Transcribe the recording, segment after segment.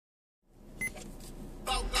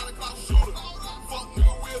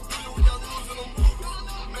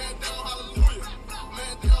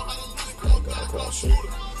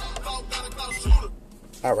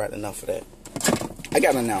Alright, enough of that. I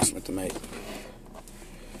got an announcement to make.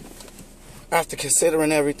 After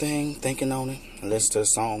considering everything, thinking on it, and listening to the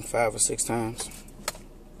song 5 or 6 times,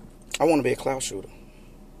 I want to be a clout shooter.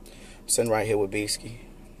 I'm sitting right here with Beaski,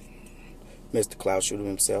 Mr. Clout Shooter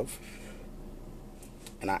himself.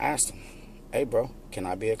 And I asked him, hey bro, can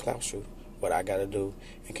I be a clout shooter? What I gotta do,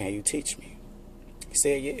 and can you teach me? He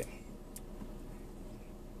said yeah.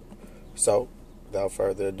 So, without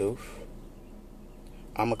further ado,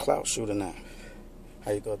 I'm a clout shooter now.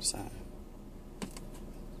 How you throw up the sign?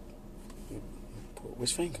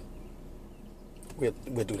 Which finger? We'll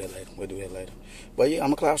do that later. We'll do that later. But yeah,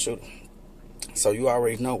 I'm a clout shooter. So you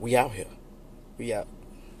already know we out here. We out.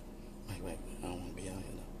 Wait. I don't want to be out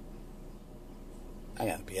here though. I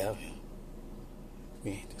gotta be out here.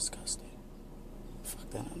 We ain't discussed it. Fuck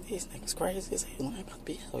that. These niggas crazy as hell. I ain't about to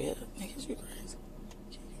be out here. Niggas, you crazy.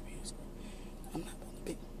 I'm not about to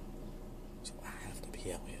be. So I have to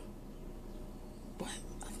be out here. What?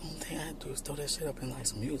 The only thing I have to do is throw that shit up in like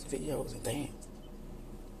some music videos and dance.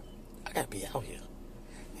 I gotta be out here.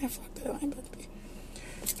 Man, fuck that. I ain't about to be.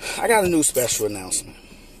 I got a new special announcement.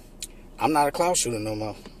 I'm not a clout shooter no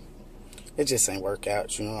more. It just ain't work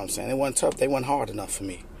out, you know what I'm saying? It wasn't tough. They wasn't hard enough for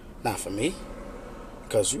me. Not for me.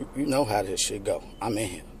 Because you know how this shit go. I'm in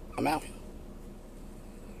here. I'm out here.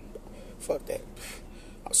 Fuck that.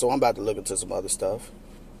 So I'm about to look into some other stuff.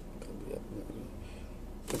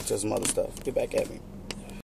 Look into some other stuff. Get back at me.